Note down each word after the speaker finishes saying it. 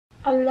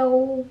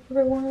Hello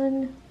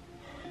everyone.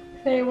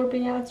 Today we'll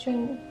be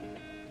answering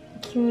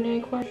Q&A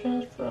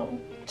questions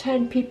from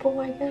 10 people,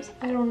 I guess.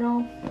 I don't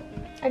know.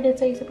 I did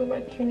say something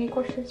about Q&A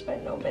questions,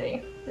 but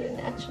nobody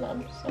didn't answer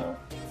them. So,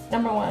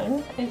 number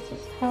one is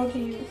just how do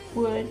you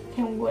wood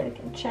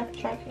can check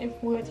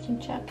if wood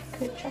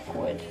could check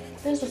wood?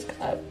 This is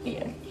gonna be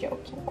a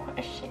joking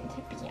question,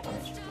 to be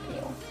honest with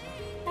you.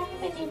 How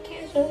many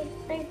kids are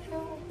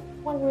Rachel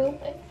one real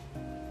life?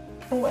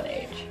 And what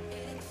age?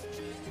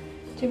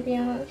 To be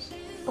honest,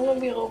 I'm gonna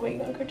be a little bit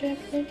younger to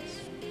have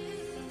kids.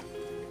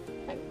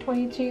 Like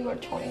 22 or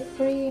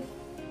 23,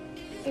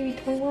 maybe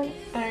 21,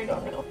 I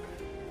don't know.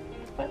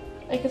 But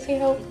I can see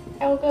how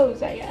it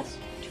goes, I guess.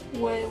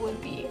 What it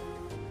would be.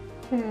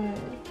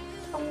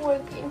 I'm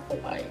working in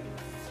Hawaii.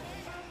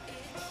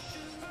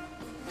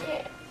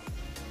 Yeah.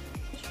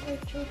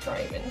 You're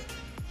driving.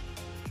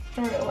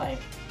 In real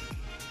life.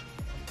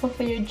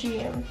 Hopefully you're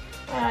GM.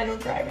 I don't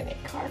drive any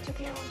car, to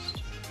be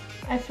honest.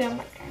 I failed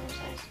my driver's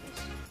license.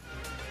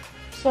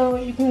 So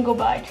you can go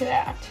back to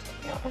that,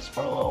 to be honest,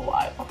 for a little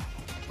while.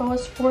 What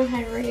was Fort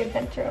Henry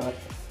inventor of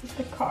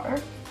the car?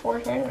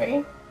 Fort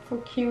Henry. For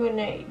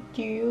Q&A,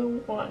 do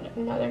you want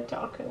another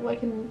dog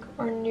like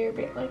or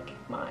nearby like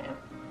Maya?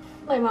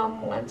 My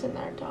mom wants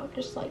another dog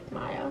just like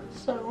Maya,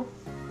 so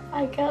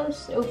I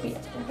guess it would be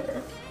up to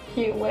her.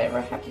 Whatever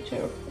happened to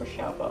her for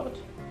Shoutboat.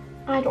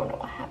 I don't know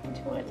what happened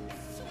to it.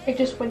 It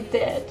just went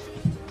dead.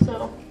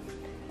 So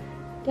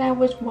that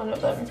was one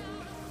of them,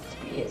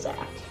 to be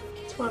exact.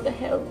 One of the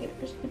head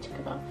leaders who took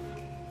it off.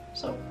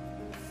 So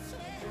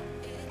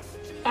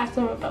ask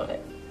them about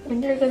it.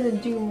 When they're gonna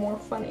do more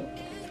funny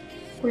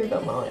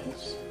Greenville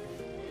moments.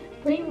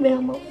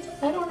 Greenville moments?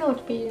 I don't know,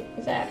 to be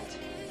exact.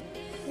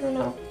 I don't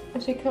know.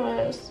 It's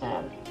because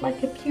my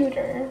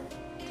computer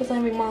doesn't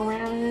have any more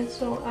RAM in it,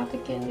 so I have to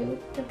get a new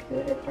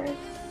computer for it.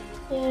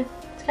 Yeah,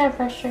 it's kind of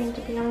frustrating,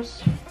 to be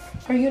honest.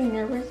 Are you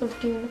nervous of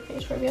doing the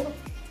face reveal?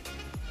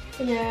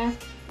 Yeah,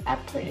 I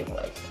pretty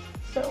was.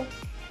 So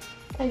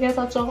I guess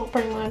that's all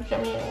pretty much.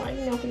 I mean, like,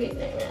 nobody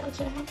didn't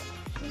answer.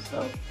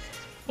 So,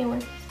 anyway,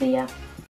 see ya.